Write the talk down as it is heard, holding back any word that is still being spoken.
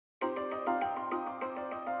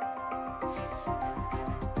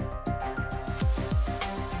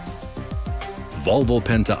Volvo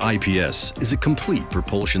Penta IPS is a complete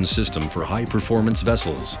propulsion system for high-performance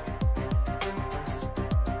vessels.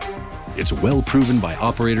 It's well proven by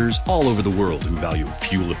operators all over the world who value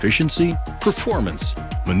fuel efficiency, performance,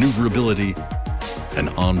 maneuverability, and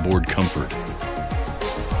onboard comfort.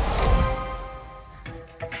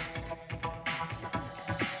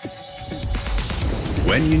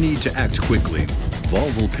 When you need to act quickly,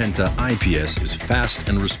 Volvo Penta IPS is fast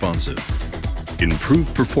and responsive.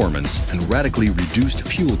 Improved performance and radically reduced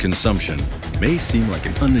fuel consumption may seem like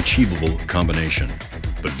an unachievable combination,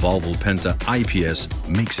 but Volvo Penta IPS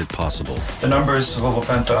makes it possible. The numbers Volvo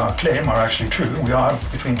Penta claim are actually true. We are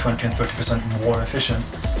between 20 and 30% more efficient.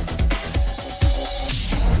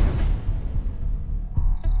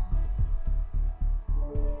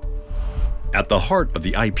 At the heart of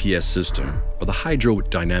the IPS system are the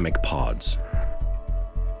hydrodynamic pods.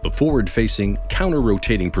 The forward-facing,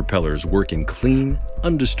 counter-rotating propellers work in clean,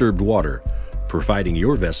 undisturbed water, providing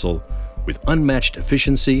your vessel with unmatched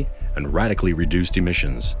efficiency and radically reduced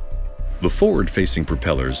emissions. The forward-facing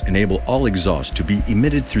propellers enable all exhaust to be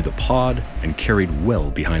emitted through the pod and carried well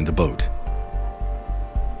behind the boat.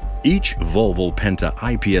 Each Volvo Penta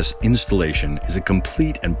IPS installation is a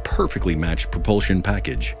complete and perfectly matched propulsion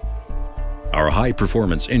package. Our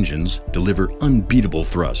high-performance engines deliver unbeatable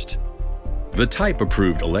thrust. The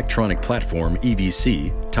type-approved electronic platform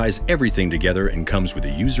EVC ties everything together and comes with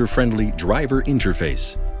a user-friendly driver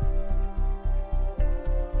interface.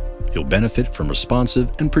 You'll benefit from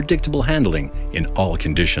responsive and predictable handling in all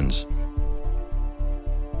conditions.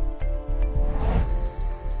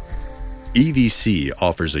 EVC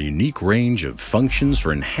offers a unique range of functions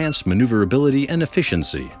for enhanced maneuverability and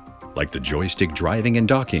efficiency, like the joystick driving and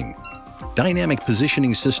docking, dynamic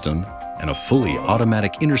positioning system, and a fully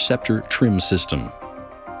automatic INTERCEPTOR trim system.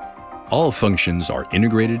 All functions are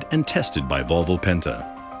integrated and tested by Volvo Penta,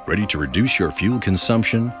 ready to reduce your fuel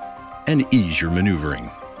consumption and ease your maneuvering.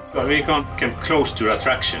 We come close to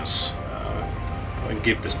attractions and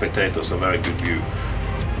give the spectators a very good view.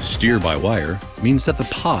 Steer-by-wire means that the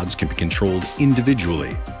pods can be controlled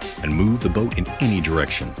individually and move the boat in any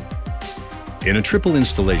direction. In a triple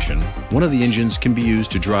installation, one of the engines can be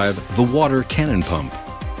used to drive the water cannon pump,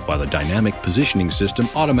 while the dynamic positioning system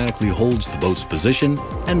automatically holds the boat's position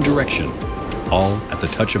and direction, all at the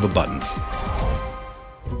touch of a button.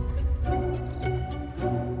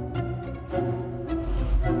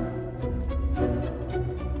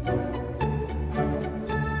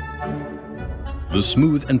 The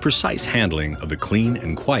smooth and precise handling of the clean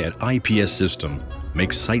and quiet IPS system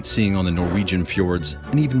makes sightseeing on the Norwegian fjords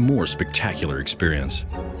an even more spectacular experience.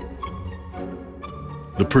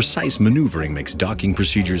 The precise maneuvering makes docking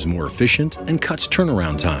procedures more efficient and cuts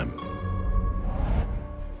turnaround time.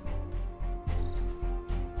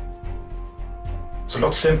 It's a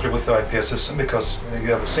lot simpler with the IPS system because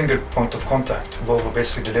you have a single point of contact. Volvo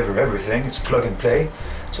basically deliver everything. It's plug and play.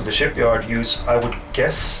 So the shipyard use, I would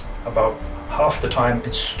guess, about half the time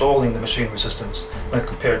installing the machinery systems when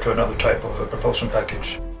compared to another type of a propulsion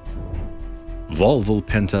package. Volvo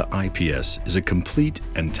Penta IPS is a complete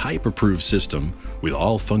and type-approved system with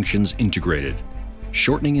all functions integrated,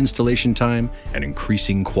 shortening installation time and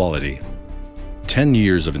increasing quality. 10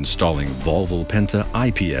 years of installing Volvo Penta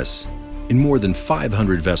IPS in more than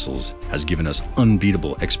 500 vessels has given us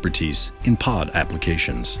unbeatable expertise in pod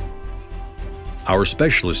applications. Our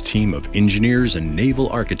specialist team of engineers and naval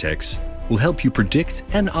architects will help you predict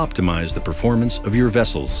and optimize the performance of your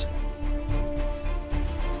vessels.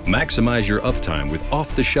 Maximize your uptime with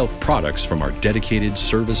off-the-shelf products from our dedicated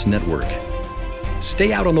service network.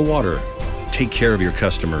 Stay out on the water, take care of your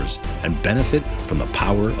customers, and benefit from the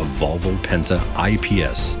power of Volvo Penta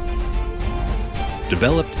IPS.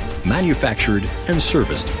 Developed, manufactured, and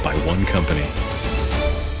serviced by one company.